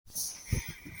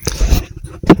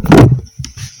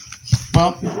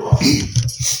Well,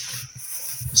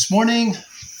 this morning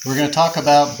we're going to talk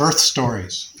about birth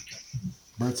stories.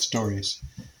 Birth stories.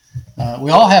 We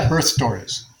all have birth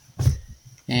stories.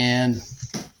 And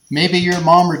maybe your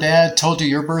mom or dad told you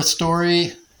your birth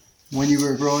story when you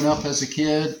were growing up as a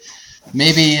kid.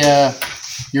 Maybe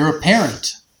you're a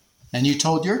parent and you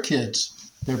told your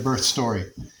kids their birth story.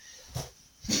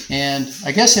 And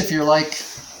I guess if you're like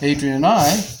Adrian and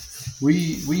I, we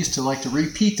used to like to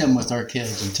repeat them with our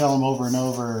kids and tell them over and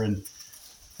over. And,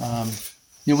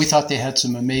 we thought they had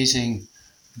some amazing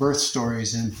birth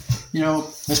stories. And,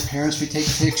 as parents, we take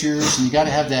pictures, and you got to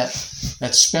have that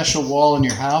special wall in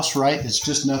your house, right? It's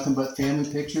just nothing but family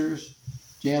pictures,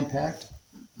 jam-packed.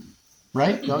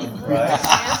 Right? Right.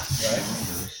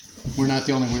 We're not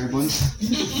the only weird ones.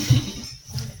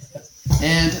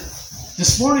 And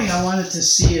this morning I wanted to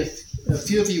see if a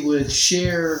few of you would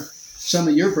share some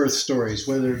of your birth stories,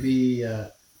 whether it be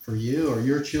for you or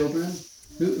your children.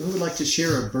 Who would like to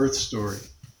share a birth story?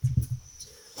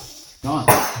 Don.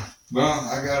 Well,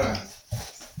 I got a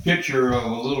picture of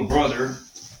a little brother,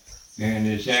 and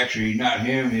it's actually not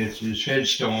him, it's his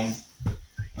headstone.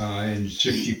 In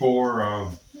 1964,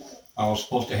 I was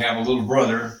supposed to have a little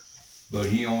brother, but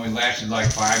he only lasted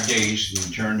like 5 days, and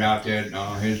it turned out that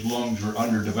his lungs were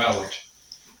underdeveloped.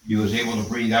 He was able to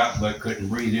breathe out, but couldn't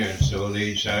breathe in, so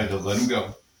they decided to let him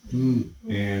go.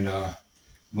 And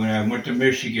when I went to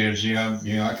Michigan,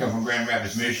 I come from Grand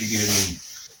Rapids, Michigan, and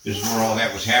this is where all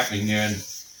that was happening then.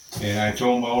 And I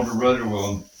told my older brother,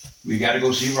 well, we got to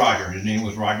go see Roger. His name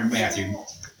was Roger Matthew.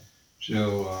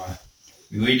 So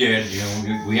we did.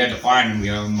 We had to find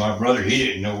him. My brother, he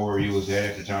didn't know where he was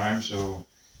at the time, so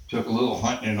took a little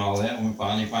hunting and all that, and we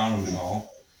finally found him and all.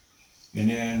 And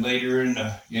then later in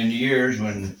the years,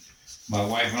 when my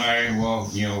wife and I,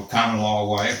 common law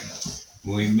wife,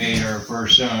 we made our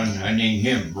first son, I named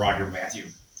him Roger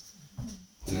Matthew.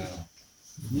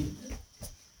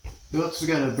 Who else has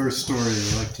got a birth story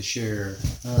they'd like to share?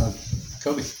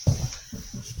 Kobe.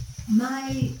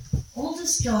 My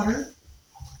oldest daughter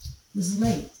was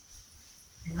late,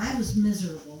 and I was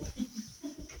miserable.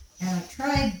 And I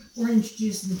tried orange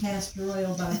juice and castor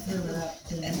oil, but I threw it up.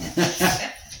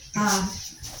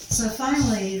 So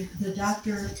finally, the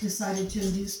doctor decided to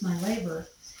induce my labor.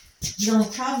 The only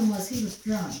problem was he was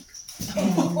drunk,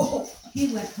 and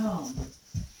he went home.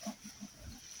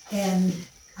 And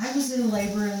I was in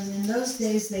labor, and in those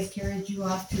days they carried you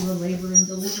off to a labor and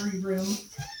delivery room.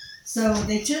 So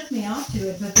they took me off to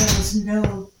it, but there was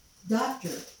no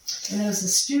doctor. And there was a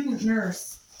student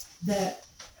nurse that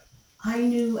I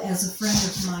knew as a friend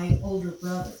of my older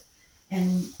brother.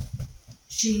 And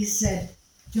she said,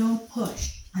 "Don't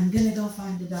push. I'm going to go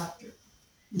find a doctor."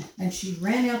 And she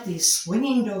ran out these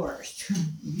swinging doors.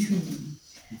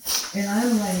 And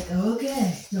I'm like,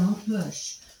 okay, don't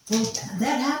push. Well,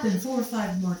 that happened 4 or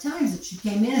 5 more times that she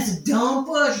came in and said, "Don't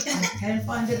push. I can't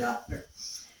find a doctor."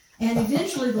 And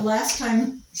eventually, the last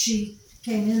time she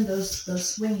came in those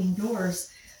swinging doors,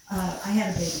 I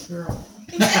had a baby girl.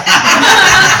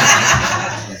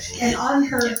 And on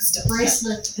her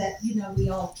bracelet that, we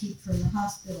all keep from the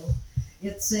hospital,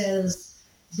 it says,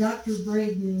 "Dr.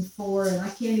 Braden for," and I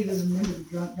can't even remember the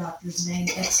drunk doctor's name,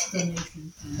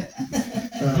 exclamation point.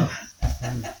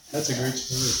 That's a great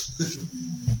story.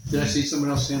 Did I see someone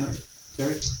else stand up?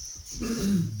 Terry?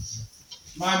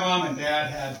 My mom and dad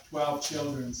had 12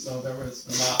 children, so there was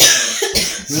a lot more.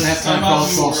 We don't have time for all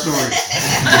 12 stories.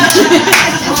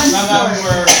 Some of them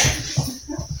were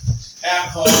at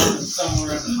home and some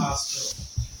were in the hospital.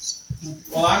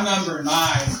 Well, I'm number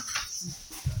 9,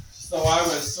 so I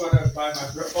was sort of, by my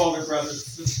older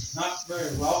brothers, just not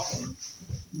very welcome,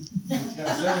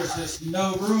 because there was just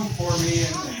no room for me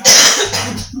in the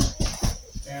house.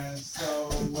 And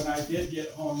so when I did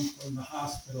get home from the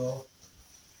hospital,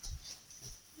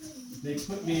 they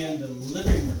put me in the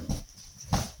living room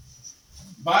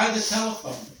by the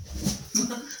telephone.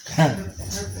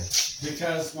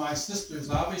 Because my sisters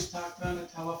always talked on the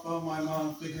telephone, my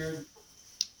mom figured,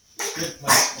 good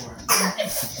place for him.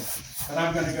 But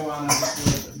I'm going to go on just a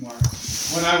little bit more.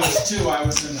 When I was 2, I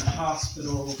was in the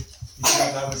hospital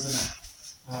because I was in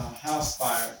a house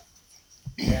fire,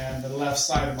 and the left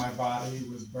side of my body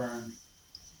was burned.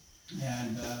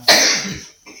 And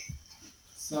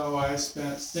so I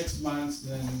spent 6 months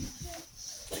in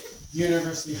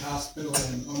University Hospital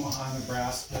in Omaha,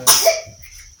 Nebraska.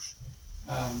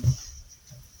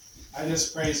 I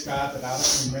just praise God that I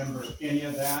don't remember any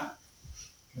of that,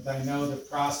 because I know the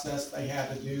process they had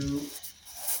to do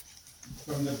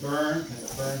from the burn, because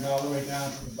it burned all the way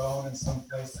down to the bone in some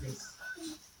places.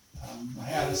 I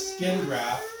had a skin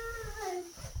graft,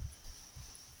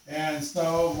 And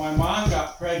so my mom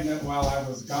got pregnant while I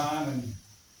was gone and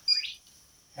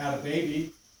had a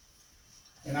baby.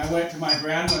 And I went to my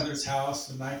grandmother's house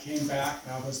and I came back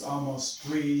and I was almost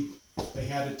 3. They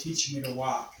had to teach me to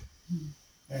walk.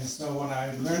 And so when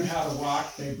I learned how to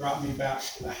walk, they brought me back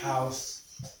to the house.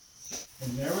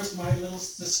 And there was my little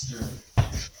sister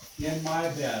in my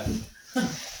bed.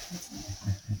 It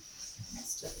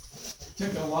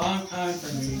took a long time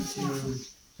for me to,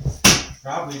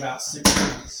 probably about 6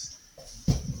 months,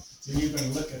 to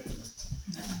even look at her.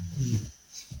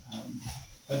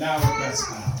 But now we're best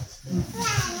pals.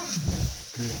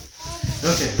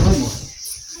 Okay, one more.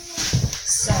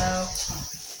 So,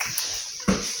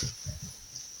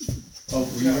 Oh,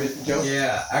 were you ready, Joe?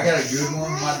 Yeah, I got a good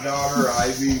one. My daughter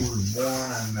Ivy was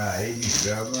born in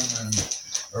 87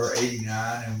 or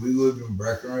 89, and we lived in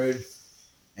Breckenridge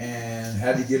and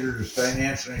had to get her to St.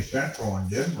 Anthony Central in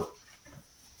Denver.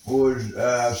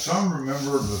 Some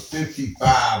remember the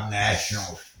 55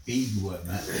 national speed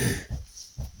limit.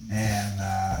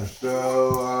 And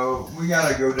so we got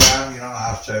to go down,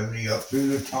 I-70 up through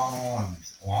the tunnel and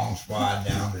long slide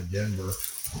down to Denver.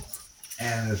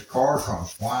 And this car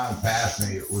comes flying past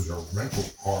me. It was a rental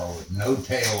car with no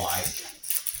tail light.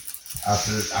 I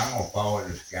said, I'm going to follow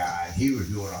this guy. And he was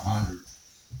doing 100.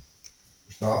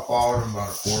 So I followed him about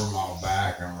a quarter mile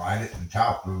back, and right at the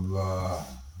top of,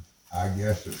 I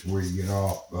guess it's where you get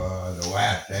off the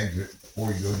last exit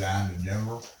before you go down to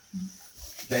Denver.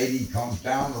 Stady comes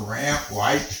down the ramp,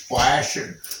 lights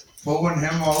flashing, pulling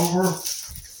him over.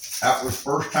 That was the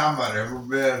first time I'd ever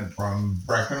been from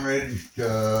Breckenridge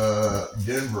to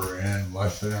Denver in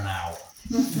less than an hour.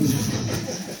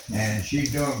 And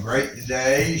she's doing great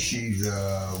today. She's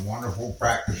a wonderful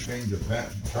practicing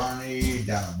defense attorney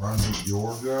down in Brunswick,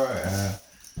 Georgia. And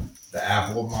the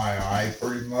apple of my eye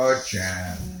pretty much.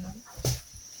 And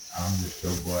I'm just so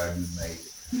glad we made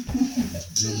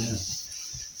it.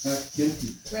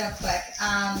 real quick,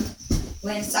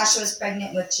 when Sasha was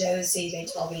pregnant with Josie, they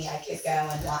told me I could go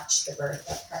and watch the birth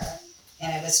of her.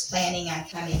 And I was planning on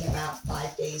coming about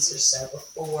 5 days or so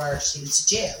before she was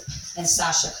due. And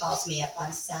Sasha calls me up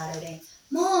on Saturday,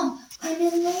 Mom, I'm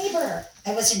in labor.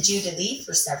 I wasn't due to leave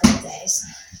for several days.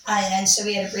 And so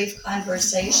we had a brief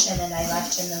conversation, and I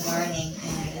left in the morning,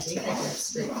 and I think I got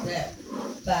straight through.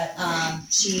 But I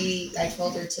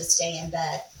told her to stay in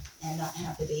bed and not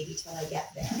have the baby till I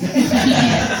get there.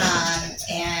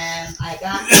 And I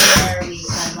got there, we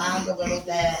unwound a little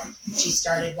bit. She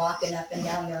started walking up and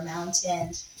down their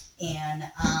mountain and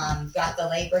got the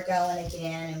labor going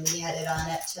again, and we headed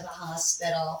on up to the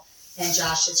hospital. And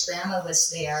Josh's grandma was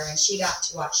there, and she got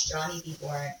to watch Johnny be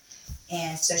born.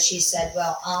 And so she said,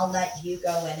 well, I'll let you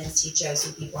go in and see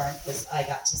Josie be born because I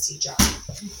got to see Johnny.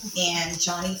 And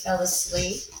Johnny fell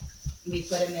asleep. We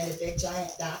put him in a big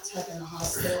giant bathtub in the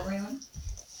hospital room.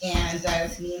 And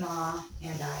both Mima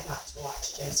and I got to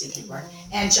watch Josie be born.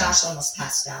 And Josh almost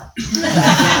passed out. Too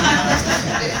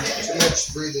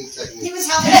much breathing technique. He was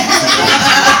helping.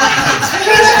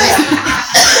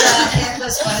 It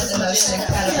was one of the most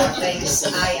incredible things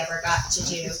I ever got to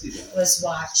do was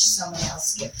watch someone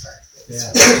else give birth.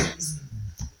 Yeah.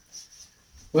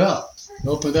 Well,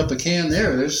 opened up a can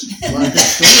there. There's a lot of good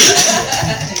stories.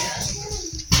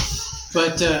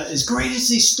 But as great as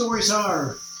these stories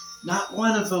are, not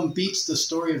one of them beats the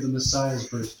story of the Messiah's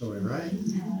birth story, right?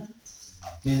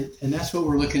 And that's what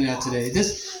we're looking at today.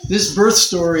 This birth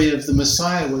story of the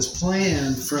Messiah was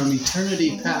planned from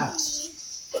eternity past.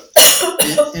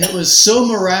 And it was so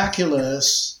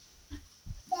miraculous,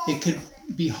 it could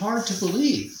be hard to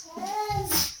believe.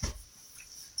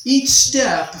 Each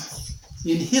step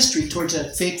in history towards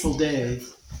that fateful day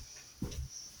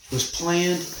was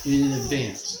planned in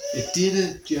advance. It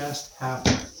didn't just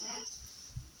happen.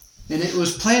 And it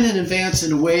was planned in advance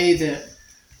in a way that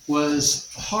was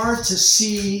hard to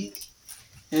see,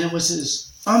 and it was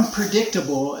as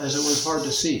unpredictable as it was hard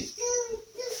to see.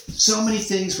 So many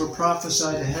things were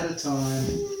prophesied ahead of time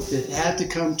that had to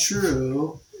come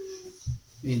true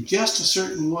in just a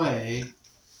certain way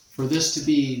for this to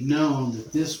be known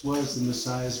that this was the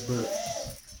Messiah's birth.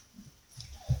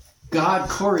 God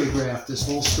choreographed this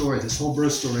whole story, this whole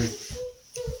birth story,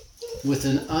 with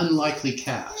an unlikely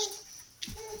cast.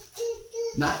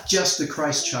 Not just the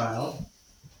Christ child,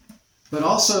 but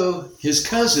also his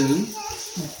cousin,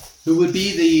 who would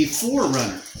be the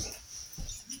forerunner.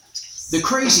 The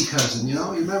crazy cousin, you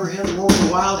remember him, the one with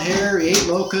the wild hair, he ate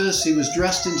locusts, he was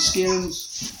dressed in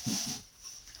skins.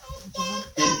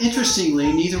 And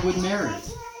interestingly, neither would marry.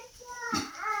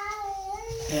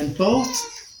 And both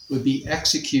would be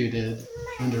executed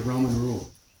under Roman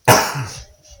rule.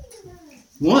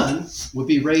 One would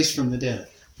be raised from the dead.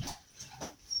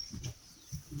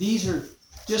 these are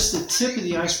just the tip of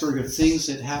the iceberg of things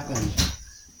that happened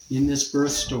in this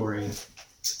birth story.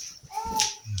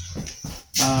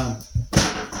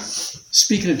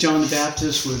 Speaking of John the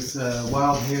Baptist with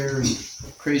wild hair and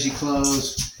crazy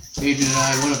clothes, Adrian and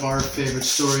I, one of our favorite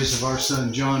stories of our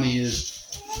son Johnny is,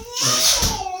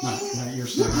 not your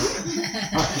son,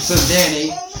 our son Danny.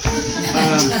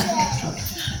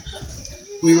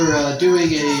 We were doing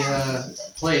a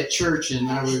play at church, and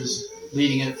I was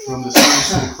leading it from the Sunday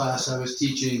school class I was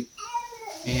teaching,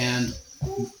 and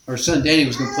our son Danny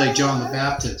was going to play John the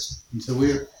Baptist. And so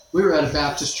we were at a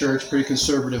Baptist church, pretty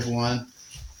conservative one,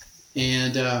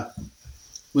 and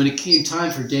when it came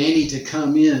time for Danny to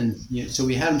come in, so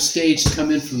we had him staged to come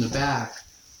in from the back,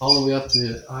 all the way up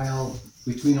the aisle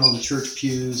between all the church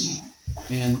pews,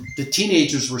 and the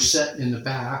teenagers were set in the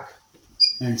back,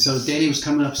 and so Danny was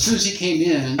coming up. As soon as he came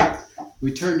in,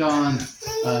 we turned on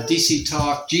DC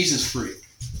Talk, Jesus Freak,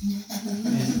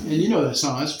 and you know that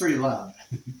song, it's pretty loud,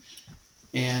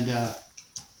 and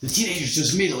the teenagers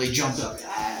just immediately jumped up,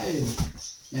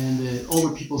 and the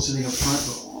older people sitting up front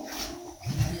go,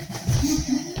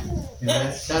 and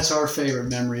that's our favorite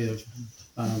memory of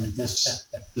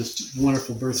this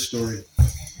wonderful birth story.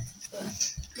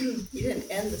 You didn't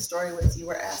end the story with you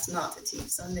were asked not to teach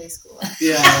Sunday school.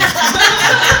 Yeah.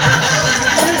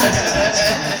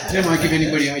 Didn't want to give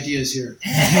anybody ideas here.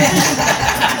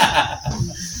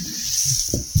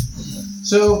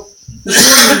 So this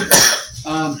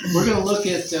morning, we're going to look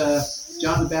at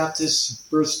John the Baptist's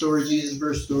birth story, Jesus'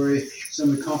 birth story, some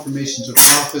of the confirmations of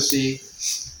prophecy.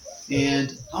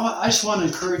 And I just want to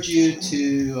encourage you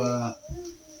to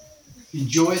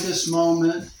enjoy this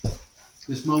moment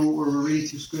where we're reading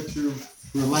through Scripture.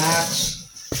 Relax.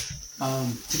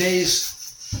 Today's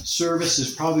service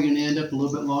is probably going to end up a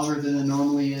little bit longer than it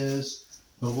normally is.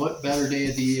 But what better day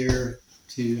of the year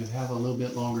to have a little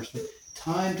bit longer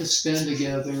time to spend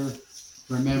together,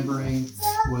 remembering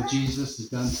what Jesus has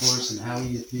done for us and how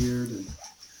he appeared.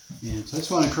 And so I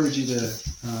just want to encourage you to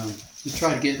just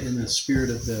try to get in the spirit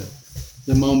of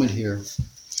the moment here.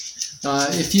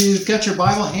 If you've got your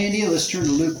Bible handy, let's turn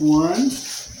to Luke 1.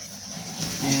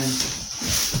 And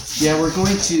yeah, we're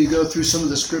going to go through some of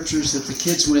the scriptures that the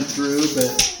kids went through,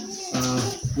 but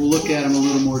we'll look at them a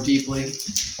little more deeply.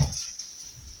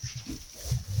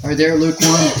 All right, there, Luke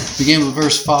 1, begin with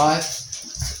verse 5.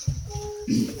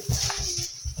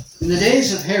 In the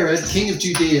days of Herod, king of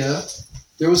Judea,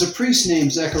 there was a priest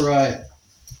named Zechariah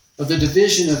of the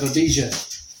division of Abijah.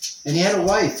 And he had a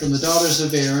wife from the daughters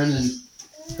of Aaron, and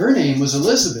her name was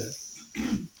Elizabeth.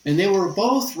 And they were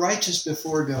both righteous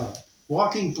before God,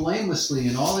 walking blamelessly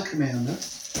in all the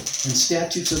commandments and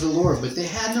statutes of the Lord. But they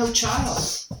had no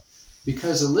child,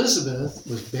 because Elizabeth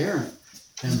was barren,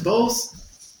 and both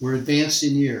were advanced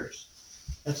in years.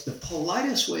 That's the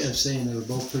politest way of saying they were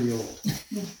both pretty old.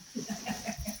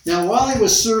 Now, while he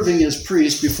was serving as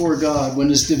priest before God, when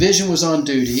his division was on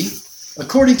duty,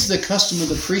 according to the custom of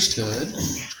the priesthood,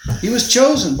 he was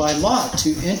chosen by lot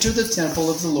to enter the temple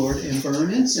of the Lord and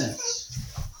burn incense.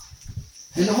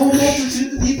 And the whole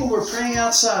multitude of the people were praying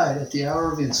outside at the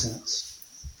hour of incense.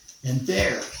 And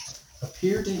there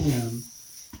appeared to him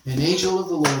an angel of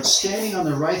the Lord standing on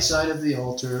the right side of the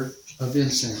altar of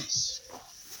incense.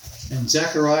 And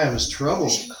Zechariah was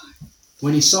troubled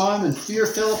when he saw him, and fear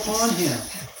fell upon him.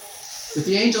 But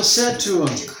the angel said to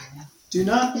him, "Do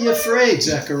not be afraid,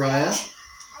 Zechariah,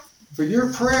 for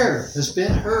your prayer has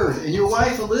been heard, and your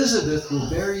wife Elizabeth will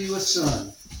bear you a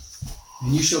son,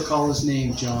 and you shall call his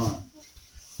name John.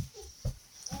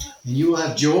 And you will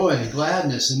have joy and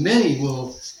gladness, and many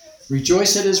will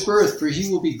rejoice at his birth, for he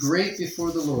will be great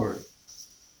before the Lord.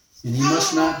 And he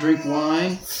must not drink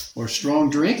wine or strong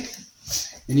drink,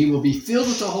 and he will be filled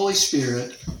with the Holy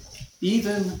Spirit,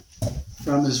 even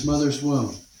from his mother's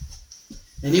womb.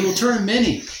 And he will turn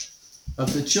many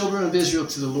of the children of Israel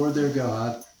to the Lord their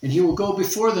God, and he will go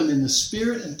before them in the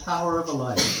spirit and power of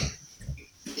Elijah,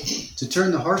 to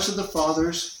turn the hearts of the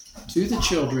fathers to the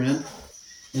children,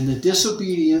 and the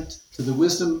disobedient to the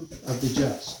wisdom of the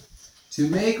just, to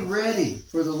make ready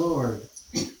for the Lord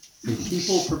a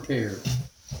people prepared."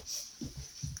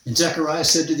 And Zechariah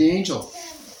said to the angel,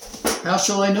 "How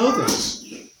shall I know this?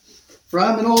 For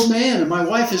I am an old man, and my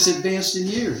wife is advanced in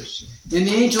years." And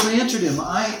the angel answered him,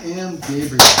 "I am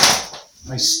Gabriel.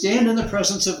 I stand in the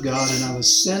presence of God, and I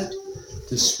was sent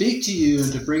to speak to you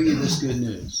and to bring you this good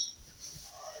news.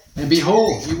 And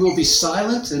behold, you will be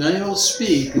silent and unable to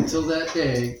speak until that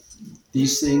day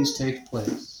these things take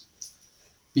place,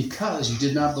 because you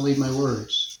did not believe my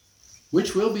words,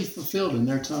 which will be fulfilled in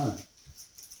their time."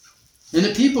 And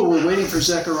the people were waiting for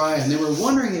Zechariah, and they were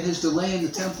wondering at his delay in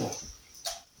the temple.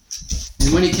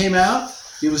 And when he came out,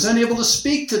 he was unable to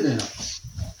speak to them.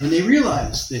 And they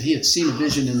realized that he had seen a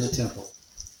vision in the temple.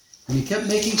 And he kept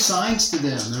making signs to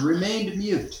them and remained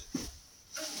mute.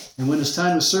 And when his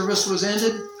time of service was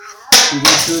ended, he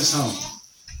went to his home.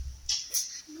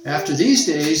 After these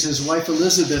days, his wife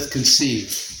Elizabeth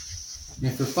conceived.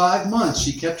 And for 5 months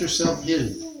she kept herself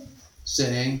hidden,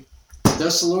 saying,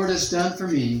 "Thus the Lord has done for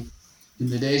me in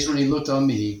the days when he looked on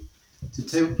me, to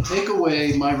take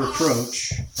away my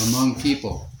reproach among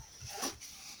people."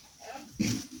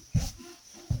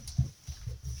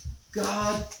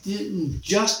 God didn't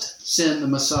just send the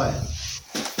Messiah.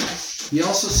 He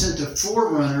also sent a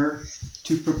forerunner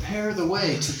to prepare the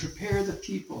way, to prepare the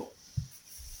people.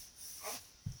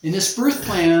 And this birth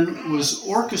plan was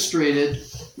orchestrated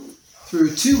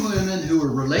through 2 women who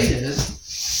were related,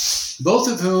 both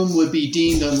of whom would be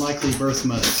deemed unlikely birth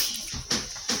mothers.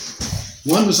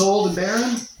 One was old and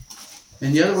barren,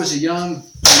 and the other was a young,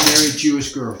 unmarried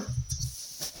Jewish girl.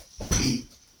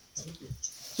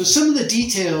 So some of the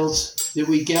details that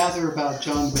we gather about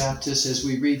John the Baptist as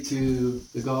we read through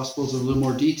the Gospels in a little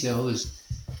more detail is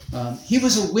he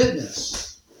was a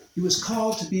witness. He was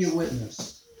called to be a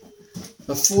witness,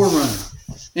 a forerunner.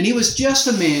 And he was just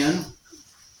a man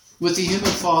with a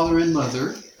human father and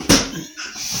mother,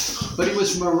 but he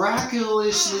was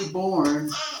miraculously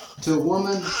born to a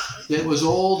woman that was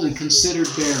old and considered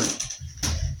barren.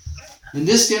 And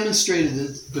this demonstrated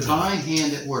the divine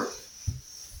hand at work.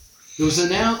 It was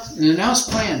an announced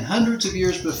plan hundreds of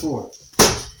years before.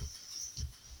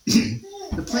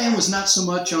 The plan was not so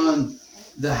much on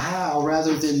the how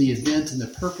rather than the event and the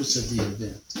purpose of the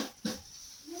event.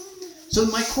 So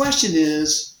my question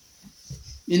is,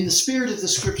 in the spirit of the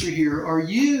scripture here, are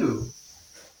you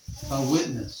a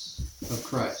witness of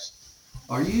Christ?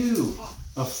 Are you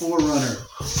a forerunner?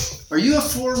 Are you a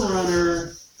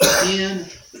forerunner in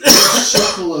your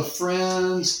circle of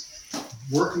friends,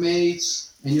 workmates,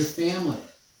 and your family?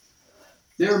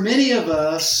 There are many of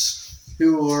us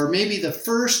who are maybe the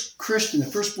first Christian, the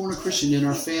firstborn Christian in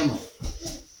our family.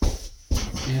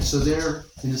 And so there,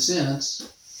 in a sense,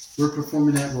 we're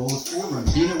performing that role as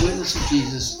forerunner, being a witness of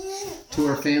Jesus to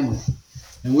our family.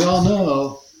 And we all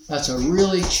know that's a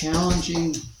really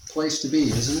challenging place to be,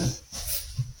 isn't it?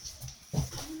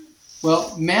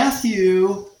 Well,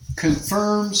 Matthew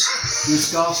confirms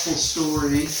this gospel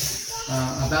story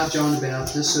about John the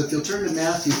Baptist. So if you'll turn to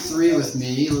Matthew 3 with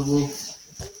me, we'll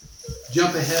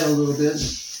jump ahead a little bit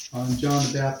on John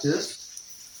the Baptist.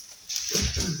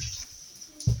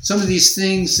 Some of these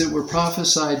things that were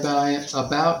prophesied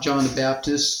about John the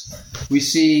Baptist, we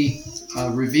see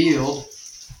revealed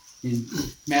in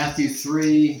Matthew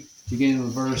 3, beginning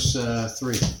with verse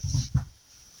 3.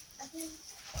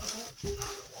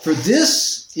 "For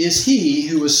this is he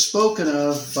who was spoken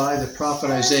of by the prophet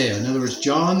Isaiah." In other words,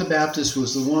 John the Baptist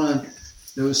was the one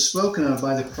that was spoken of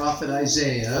by the prophet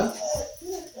Isaiah.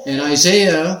 And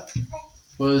Isaiah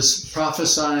was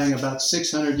prophesying about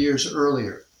 600 years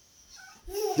earlier.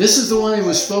 This is the one who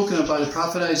was spoken of by the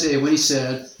prophet Isaiah when he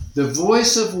said, "The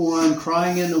voice of one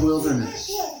crying in the wilderness,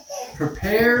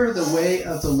 prepare the way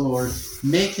of the Lord,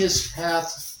 make his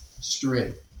path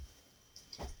straight."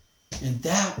 And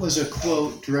that was a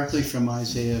quote directly from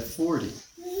Isaiah 40.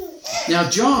 Now,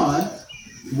 John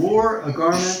wore a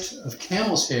garment of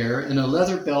camel's hair and a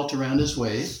leather belt around his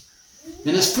waist,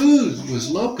 and his food was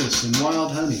locusts and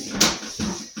wild honey.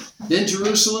 Then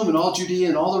Jerusalem and all Judea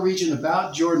and all the region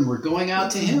about Jordan were going out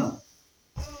to him,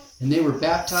 and they were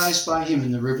baptized by him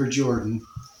in the river Jordan,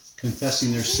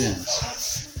 confessing their sins.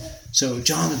 So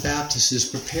John the Baptist is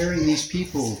preparing these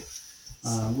people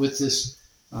with this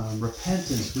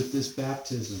repentance, with this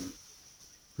baptism,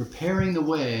 preparing the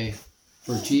way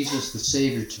for Jesus the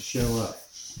Savior to show up.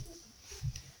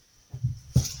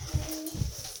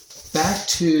 Back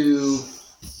to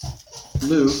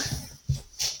Luke.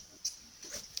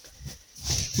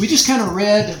 We just kind of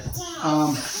read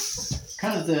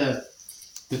kind of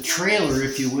the trailer,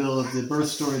 if you will, of the birth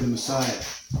story of the Messiah.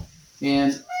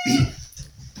 And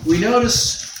we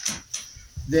notice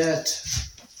that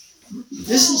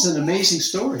this is an amazing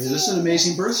story. This is an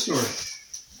amazing birth story.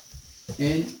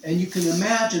 And you can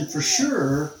imagine for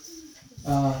sure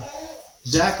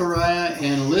Zechariah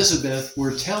and Elizabeth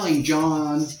were telling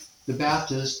John the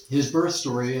Baptist his birth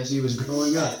story as he was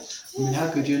growing up. I mean, how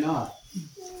could you not?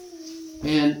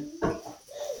 And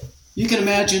you can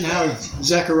imagine how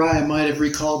Zechariah might have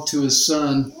recalled to his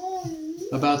son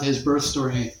about his birth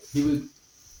story. He would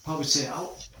probably say, I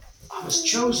was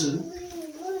chosen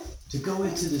to go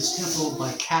into this temple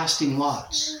by casting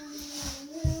lots.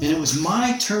 And it was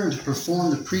my turn to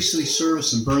perform the priestly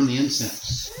service and burn the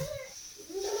incense.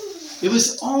 It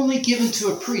was only given to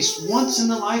a priest once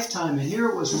in a lifetime, and here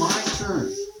it was my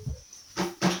turn.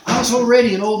 I was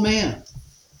already an old man.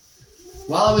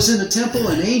 While I was in the temple,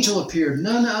 an angel appeared,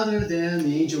 none other than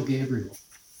the angel Gabriel.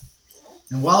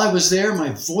 And while I was there, my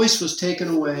voice was taken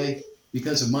away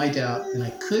because of my doubt, and I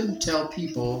couldn't tell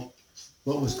people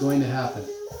what was going to happen.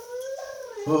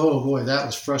 Oh boy, that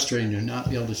was frustrating to not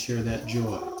be able to share that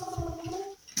joy.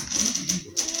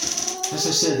 As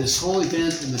I said, this whole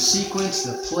event and the sequence,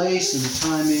 the place and the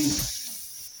timing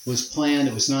was planned.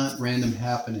 It was not random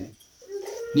happening.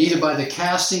 Neither by the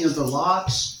casting of the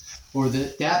lots, or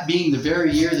that being the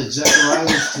very year that Zechariah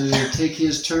was to take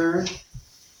his turn,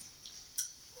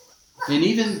 and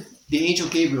even the angel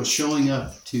Gabriel showing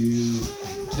up to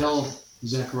tell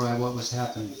Zechariah what was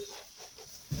happening.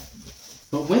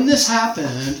 But when this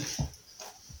happened,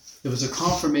 it was a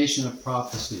confirmation of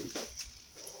prophecy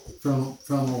from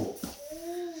old.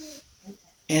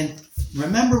 And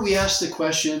remember we asked the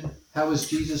question, how is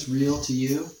Jesus real to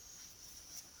you?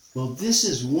 Well, this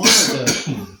is one of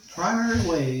the primary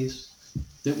ways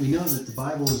that we know that the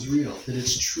Bible is real, that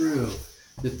it's true,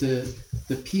 that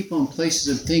the people and places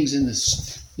and things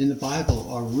in the Bible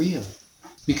are real.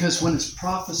 Because when it's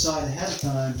prophesied ahead of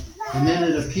time, and then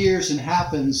it appears and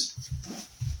happens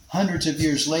hundreds of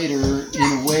years later in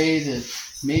a way that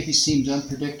maybe seems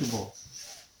unpredictable,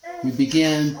 we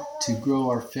begin to grow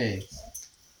our faith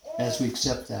as we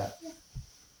accept that.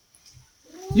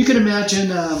 You can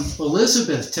imagine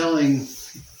Elizabeth telling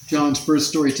John's birth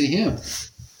story to him.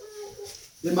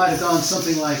 It might have gone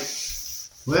something like,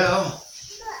 well,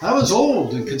 I was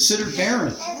old and considered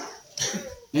barren,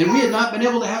 and we had not been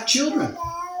able to have children.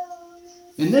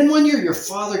 And then one year your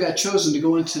father got chosen to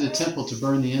go into the temple to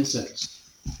burn the incense.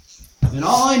 And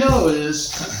all I know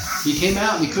is he came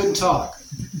out and he couldn't talk.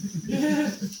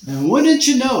 And wouldn't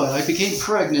you know it, I became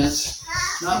pregnant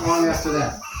not long after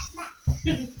that.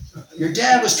 Your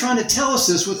dad was trying to tell us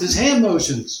this with his hand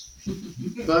motions.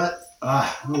 But,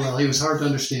 well, he was hard to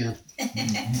understand.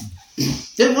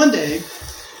 Then one day,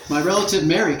 my relative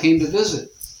Mary came to visit.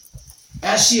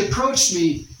 As she approached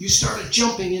me, you started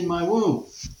jumping in my womb.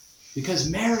 Because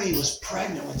Mary was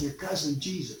pregnant with your cousin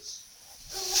Jesus,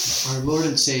 our Lord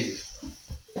and Savior.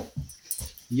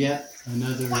 Yet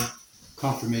another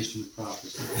confirmation of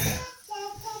prophecy.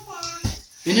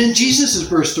 And in Jesus'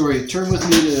 birth story, turn with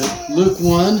me to Luke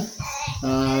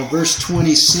 1, verse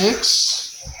 26.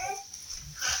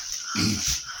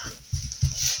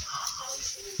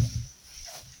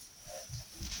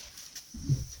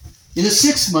 In the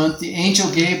 6th month, the angel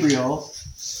Gabriel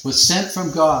was sent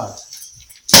from God.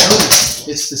 Notice,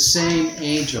 it's the same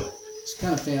angel. It's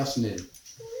kind of fascinating.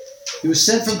 He was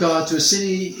sent from God to a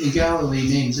city in Galilee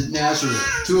named Nazareth,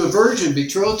 to a virgin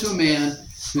betrothed to a man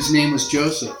whose name was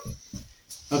Joseph,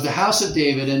 of the house of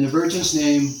David, and the virgin's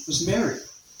name was Mary.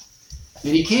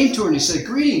 And he came to her and he said,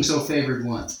 "Greetings, O favored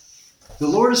one. The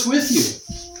Lord is with you."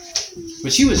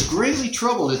 But she was greatly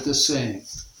troubled at this saying,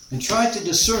 and tried to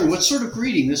discern what sort of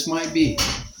greeting this might be.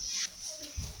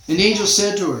 And the angel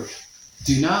said to her,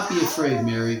 "Do not be afraid,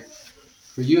 Mary,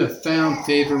 for you have found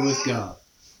favor with God.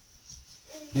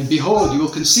 And behold, you will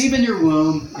conceive in your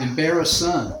womb and bear a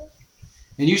son,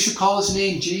 and you shall call his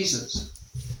name Jesus.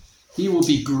 He will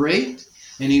be great,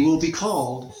 and he will be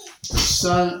called the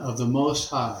Son of the Most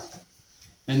High.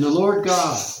 And the Lord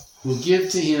God will give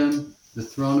to him the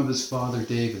throne of his father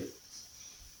David.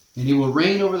 And he will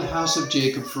reign over the house of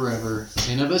Jacob forever,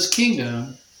 and of his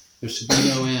kingdom there shall be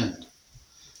no end."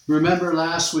 Remember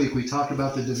last week we talked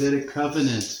about the Davidic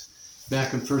covenant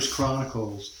back in 1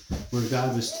 Chronicles, where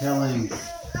God was telling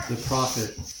the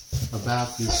prophet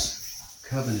about this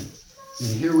covenant.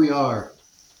 And here we are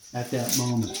at that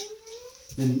moment.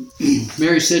 And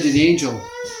Mary said to the angel,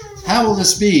 "How will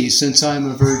this be, since I am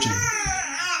a virgin?"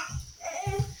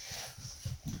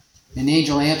 And the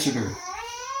angel answered her,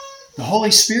 "The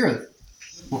Holy Spirit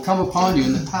will come upon you,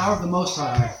 and the power of the Most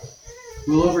High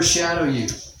will overshadow you.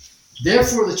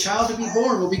 Therefore the child to be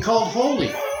born will be called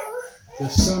Holy, the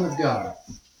Son of God.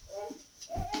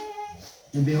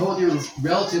 And behold, your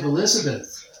relative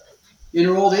Elizabeth, in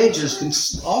her old age,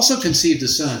 has also conceived a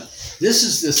son. This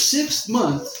is the 6th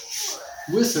month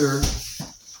with her,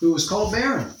 who was called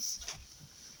barren."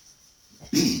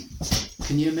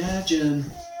 Can you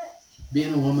imagine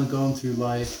being a woman going through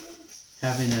life,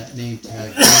 having that name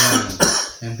tag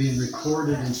and being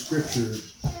recorded in Scripture?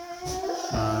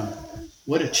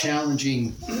 What a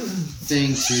challenging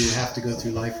thing to have to go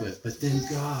through life with. But then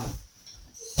God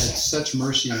had such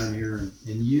mercy on her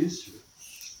and used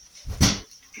her.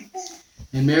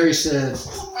 And Mary said,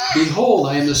 "Behold,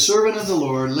 I am the servant of the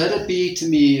Lord. Let it be to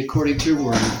me according to your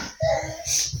word."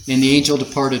 And the angel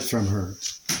departed from her.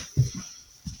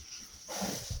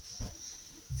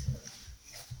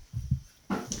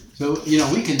 So,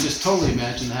 we can just totally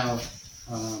imagine how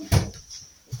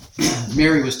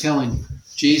Mary was telling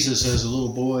Jesus as a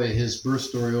little boy his birth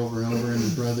story over and over, and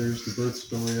the brothers, the birth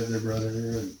story of their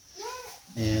brother,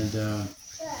 and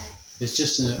it's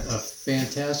just a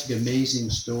fantastic,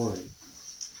 amazing story.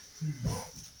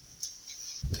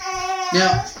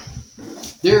 Now,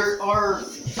 there are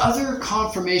other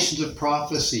confirmations of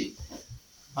prophecy.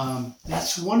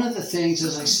 That's one of the things,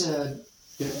 as I said,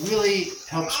 that really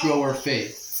helps grow our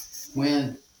faith.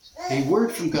 When a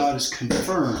word from God is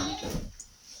confirmed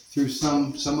through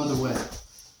some other way.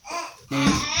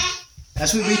 And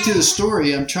as we read through the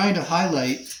story, I'm trying to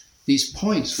highlight these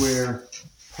points where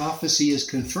prophecy is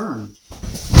confirmed.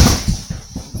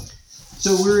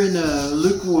 So we're in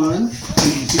Luke 1,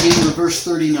 beginning with verse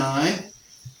 39.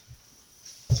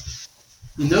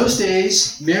 In those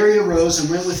days, Mary arose and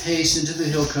went with haste into the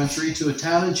hill country to a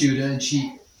town in Judah, and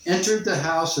she entered the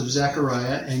house of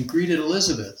Zechariah and greeted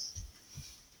Elizabeth.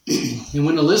 And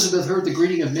when Elizabeth heard the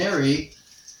greeting of Mary,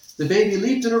 the baby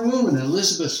leaped in her womb, and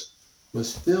Elizabeth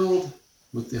was filled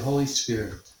with the Holy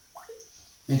Spirit.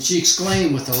 And she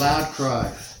exclaimed with a loud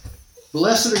cry,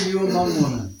 "Blessed are you among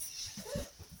women,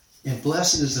 and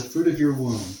blessed is the fruit of your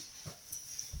womb.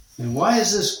 And why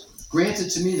is this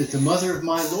granted to me that the mother of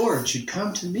my Lord should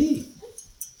come to me?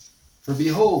 For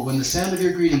behold, when the sound of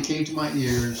your greeting came to my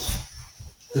ears,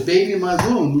 the baby in my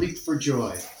womb leaped for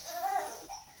joy.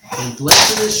 And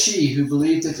blessed is she who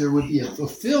believed that there would be a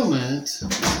fulfillment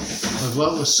of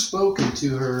what was spoken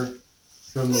to her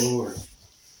from the Lord."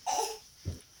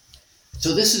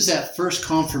 So this is that first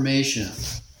confirmation,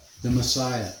 the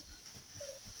Messiah.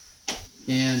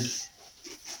 And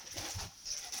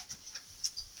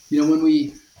when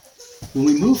we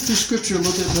move through Scripture a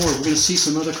little bit more, we're going to see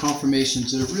some other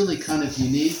confirmations that are really kind of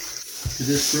unique to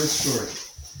this birth story.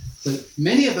 But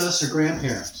many of us are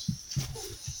grandparents,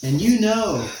 and you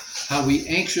know how we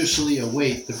anxiously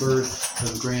await the birth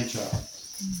of a grandchild.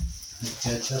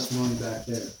 That testimony back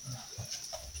there.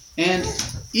 And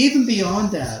even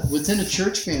beyond that, within a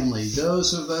church family,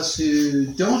 those of us who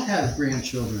don't have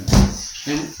grandchildren,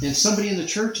 and somebody in the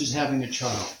church is having a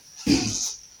child,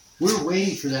 we're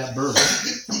waiting for that birth.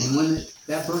 And when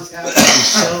that birth happens, we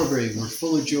celebrate, we're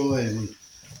full of joy, and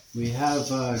we have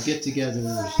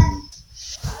get-togethers.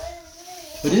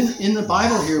 But in the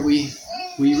Bible here, we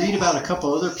read about a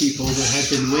couple other people that had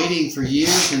been waiting for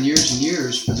years and years and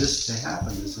years for this to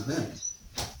happen, this event.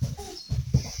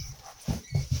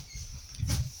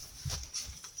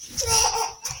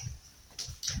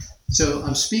 So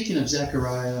I'm speaking of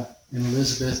Zechariah and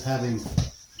Elizabeth having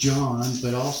John,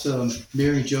 but also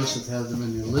Mary and Joseph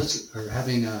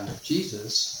having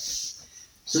Jesus.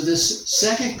 So this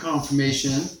second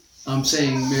confirmation, I'm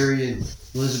saying Mary and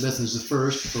Elizabeth is the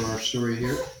first for our story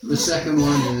here. The second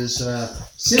one is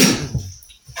Simeon.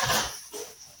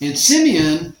 And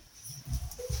Simeon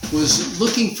was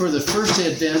looking for the first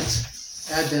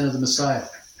advent of the Messiah.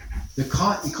 He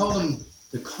called him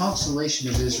the consolation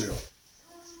of Israel.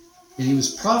 And he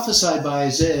was prophesied by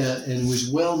Isaiah and was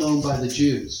well known by the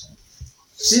Jews.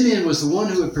 Simeon was the one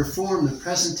who had performed the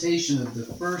presentation of the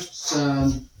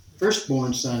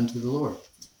firstborn son to the Lord.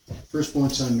 Firstborn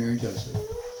son, Mary and Joseph.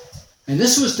 And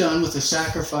this was done with a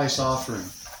sacrifice offering.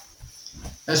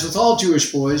 As with all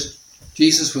Jewish boys,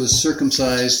 Jesus was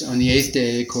circumcised on the 8th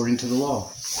day according to the law.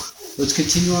 Let's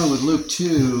continue on with Luke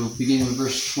 2, beginning with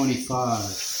verse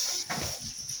 25.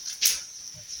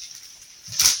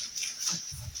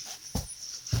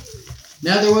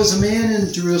 Now there was a man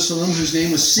in Jerusalem whose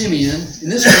name was Simeon,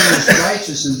 and this man was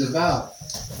righteous and devout,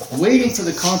 waiting for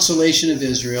the consolation of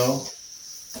Israel,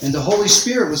 and the Holy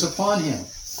Spirit was upon him.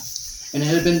 And it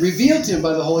had been revealed to him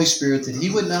by the Holy Spirit that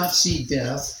he would not see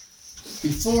death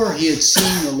before he had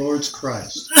seen the Lord's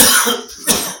Christ.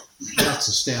 That's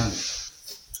astounding.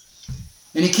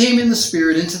 And he came in the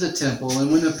Spirit into the temple,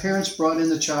 and when the parents brought in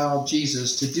the child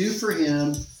Jesus to do for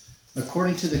him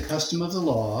according to the custom of the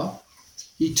law,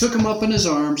 he took him up in his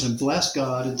arms and blessed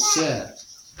God and said,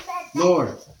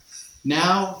 "Lord,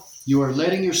 now you are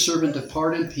letting your servant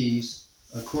depart in peace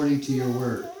according to your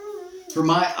word. For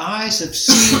my eyes have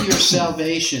seen your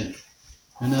salvation,"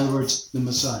 in other words, the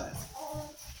Messiah,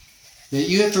 "that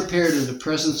you have prepared in the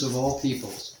presence of all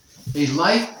peoples, a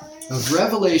light of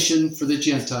revelation for the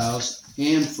Gentiles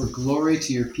and for glory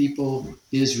to your people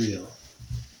Israel."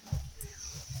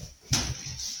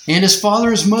 And his father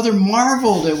and his mother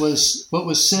marveled at what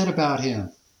was said about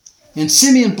him. And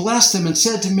Simeon blessed him and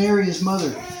said to Mary his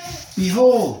mother,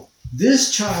 "Behold,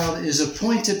 this child is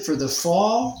appointed for the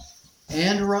fall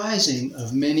and rising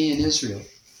of many in Israel,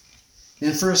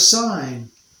 and for a sign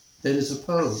that is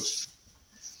opposed.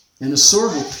 And a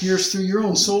sword will pierce through your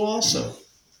own soul also,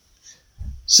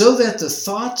 so that the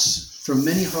thoughts from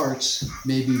many hearts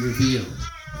may be revealed.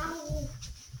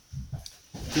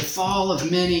 The fall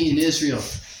of many in Israel.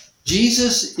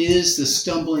 Jesus is the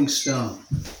stumbling stone,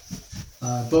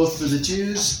 both for the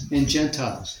Jews and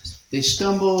Gentiles. They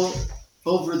stumble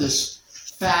over this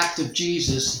fact of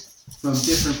Jesus from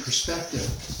different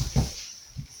perspectives.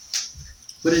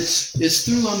 But it's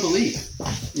through unbelief,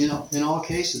 in all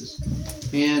cases.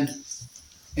 And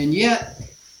yet,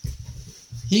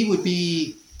 he would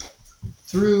be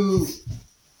through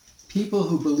people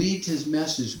who believed his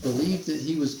message, believed that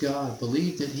he was God,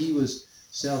 believed that he was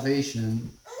salvation.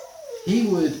 He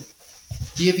would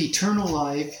give eternal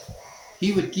life.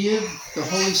 He would give the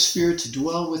Holy Spirit to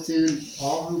dwell within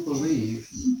all who believe.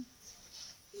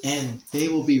 And they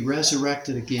will be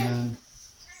resurrected again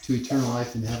to eternal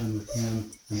life in heaven with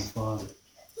him and the Father.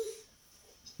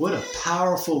 What a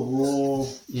powerful role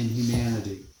in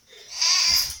humanity.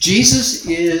 Jesus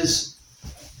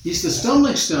he's the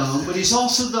stumbling stone, but he's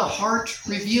also the heart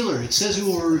revealer. It says he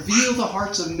will reveal the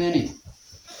hearts of many.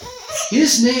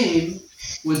 His name,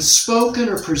 when spoken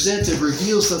or presented,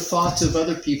 reveals the thoughts of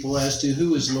other people as to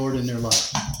who is Lord in their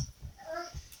life.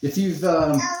 If you've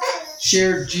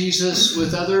shared Jesus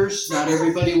with others, not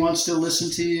everybody wants to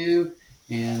listen to you,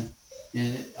 and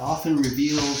it often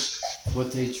reveals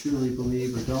what they truly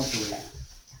believe or don't believe.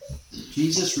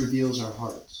 Jesus reveals our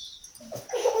hearts.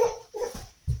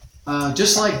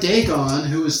 Just like Dagon,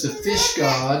 who was the fish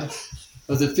god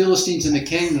of the Philistines and the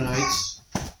Canaanites,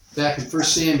 back in 1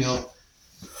 Samuel,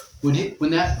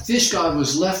 when that fish god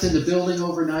was left in the building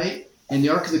overnight, and the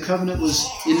Ark of the Covenant was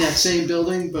in that same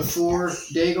building before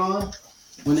Dagon,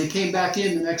 when they came back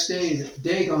in the next day,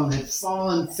 Dagon had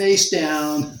fallen face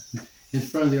down in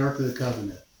front of the Ark of the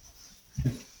Covenant.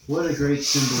 What a great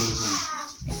symbolism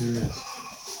there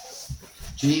is.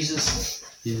 Jesus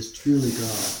is truly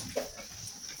God.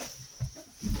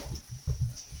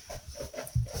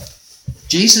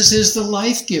 Jesus is the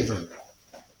life giver.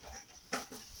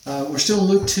 We're still in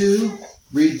Luke 2.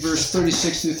 Read verse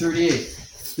 36 through 38.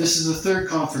 This is the third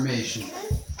confirmation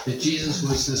that Jesus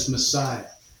was this Messiah.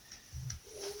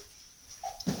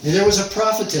 And there was a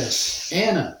prophetess,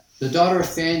 Anna, the daughter of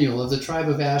Phanuel of the tribe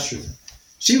of Asher.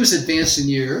 She was advanced in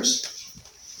years,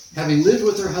 having lived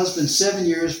with her husband 7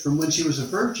 years from when she was a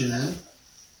virgin,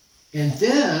 and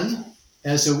then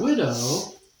as a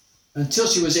widow until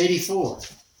she was 84.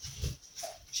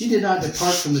 She did not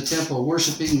depart from the temple,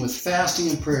 worshiping with fasting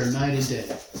and prayer night and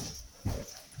day.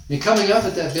 And coming up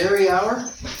at that very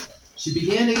hour, she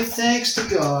began to give thanks to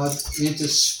God and to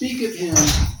speak of him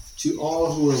to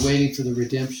all who were waiting for the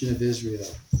redemption of Israel.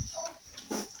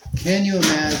 Can you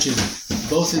imagine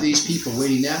both of these people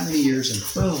waiting that many years,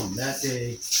 and boom, that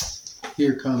day,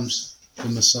 here comes the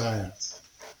Messiah.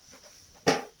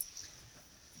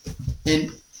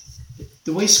 And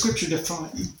the way Scripture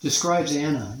describes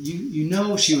Anna, you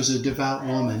know she was a devout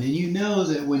woman, and you know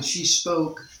that when she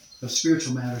spoke of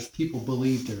spiritual matters, people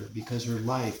believed her because her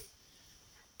life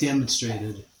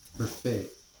demonstrated her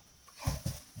faith.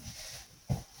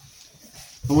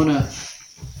 I want to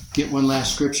get one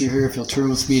last scripture here. If you'll turn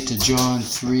with me to John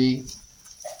 3.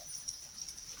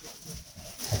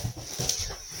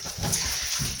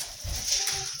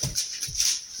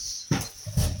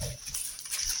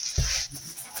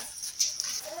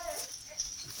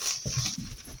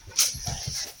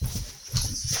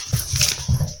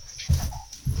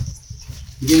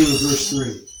 Beginning with verse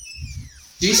 3.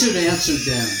 Jesus answered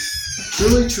them,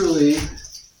 "Truly, truly,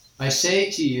 I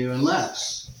say to you,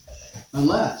 unless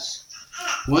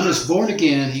one is born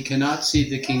again, he cannot see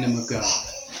the kingdom of God."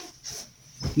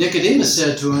 Nicodemus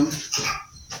said to him,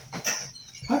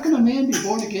 "How can a man be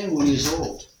born again when he is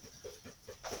old?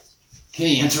 Can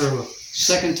he enter a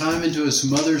second time into his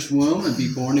mother's womb and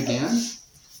be born again?"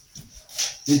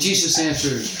 And Jesus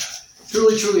answered,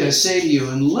 "Truly, truly, I say to you,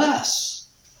 unless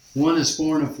one is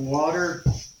born of water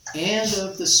and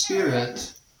of the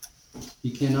Spirit, he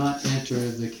cannot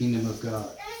enter the kingdom of God.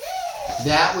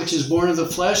 That which is born of the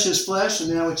flesh is flesh,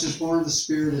 and that which is born of the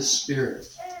Spirit is spirit.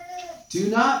 Do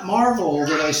not marvel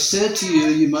that I said to you,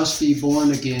 you must be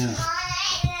born again."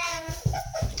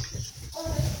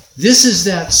 This is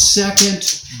that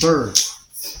second birth.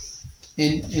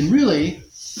 And really,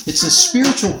 it's a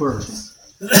spiritual birth.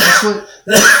 That's what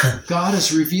God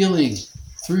is revealing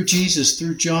through Jesus,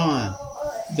 through John,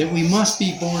 that we must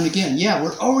be born again. Yeah,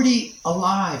 we're already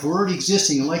alive. We're already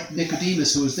existing. And like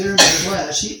Nicodemus, who was there in the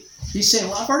flesh, he's saying,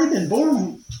 "Well, I've already been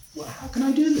born. Well, how can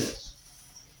I do this?"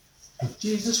 But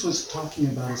Jesus was talking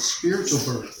about a spiritual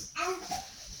birth.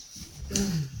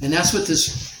 And that's what this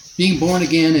being born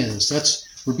again is.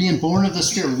 We're being born of the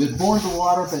Spirit. We've been born of the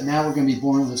water, but now we're going to be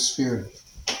born of the Spirit.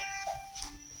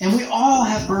 And we all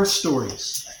have birth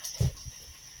stories.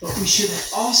 But we should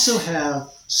also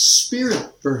have spirit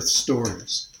birth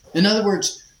stories. In other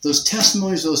words, those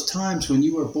testimonies, those times when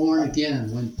you were born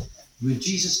again, when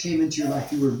Jesus came into your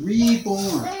life, you were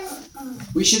reborn.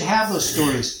 We should have those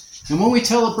stories. And when we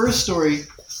tell a birth story,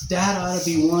 that ought to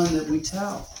be one that we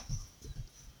tell.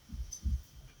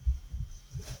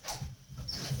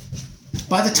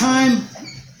 By the time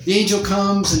the angel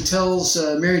comes and tells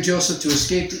Mary and Joseph to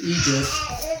escape to Egypt,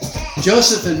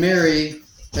 Joseph and Mary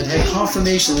had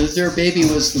confirmation that their baby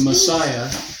was the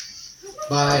Messiah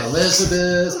by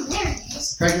Elizabeth,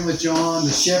 pregnant with John,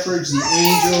 the shepherds, the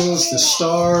angels, the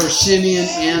star, Simeon,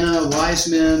 Anna,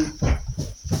 wise men.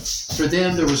 For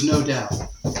them, there was no doubt.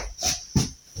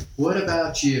 What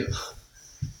about you?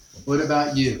 What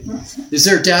about you? Is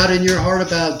there doubt in your heart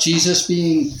about Jesus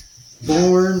being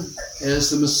born as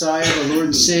the Messiah, the Lord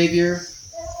and Savior?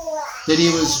 That he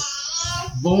was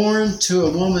born to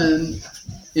a woman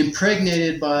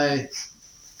impregnated by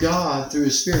God through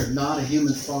his Spirit, not a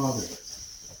human father?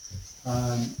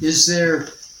 Is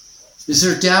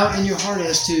there doubt in your heart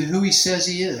as to who he says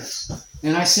he is?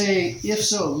 And I say, if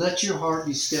so, let your heart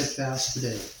be steadfast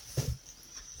today.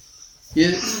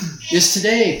 Is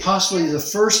today possibly the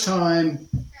first time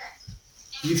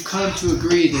you've come to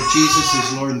agree that Jesus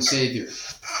is Lord and Savior?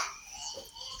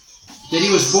 That he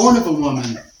was born of a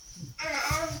woman,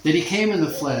 that he came in the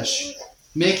flesh,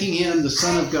 making him the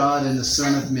Son of God and the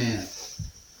Son of Man.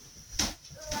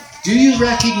 Do you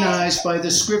recognize by the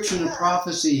scripture and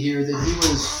prophecy here that he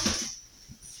was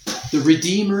the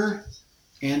Redeemer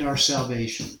and our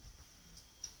salvation?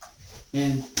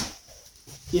 And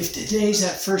if today's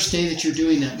that first day that you're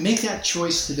doing that, make that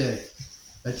choice today,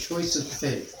 a choice of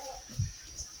faith.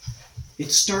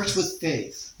 It starts with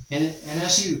faith. And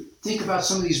as you think about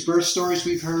some of these birth stories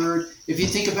we've heard, if you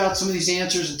think about some of these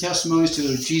answers and testimonies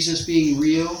to Jesus being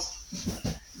real,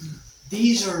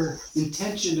 these are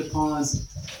intentioned upon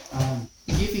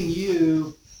giving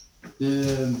you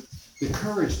the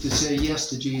courage to say yes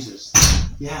to Jesus.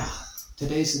 Yeah,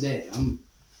 today's the day. I'm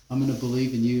going to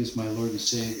believe in you as my Lord and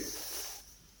Savior.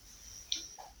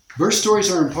 Birth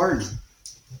stories are important.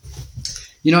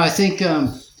 You know, I think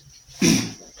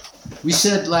we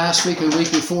said last week or the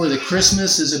week before that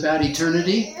Christmas is about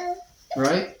eternity,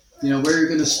 right? You know, where you're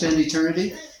going to spend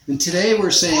eternity. And today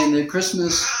we're saying that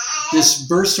Christmas, this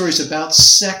birth story is about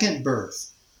second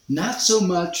birth. Not so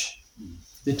much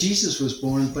that Jesus was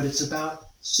born, but it's about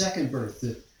second birth,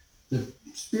 the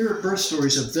spirit birth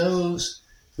stories of those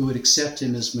who would accept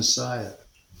him as Messiah.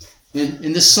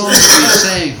 In this song that we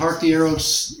sang, Hark the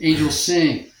Angels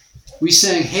Sing, we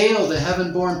sang, Hail the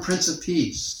heaven-born Prince of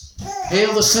Peace.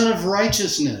 Hail the Son of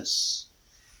Righteousness.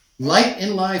 Light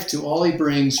and life to all he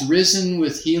brings, risen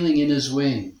with healing in his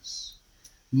wings.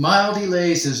 Mild he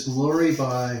lays his glory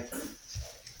by,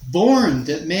 born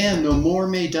that man no more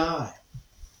may die.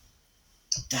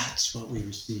 That's what we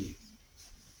receive.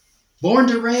 Born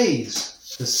to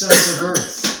raise the sons of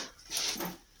earth.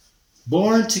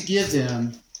 Born to give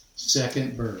them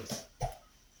second birth.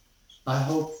 I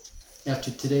hope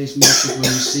after today's message, when you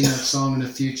sing that song in the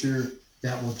future,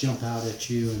 that will jump out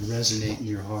at you and resonate in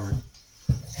your heart.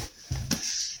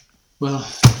 Well,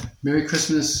 Merry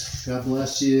Christmas. God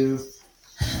bless you.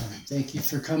 Thank you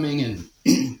for coming and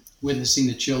witnessing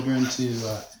the children to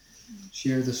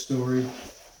share the story.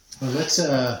 Well, let's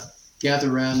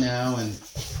gather around now and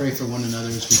pray for one another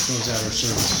as we close out our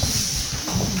service.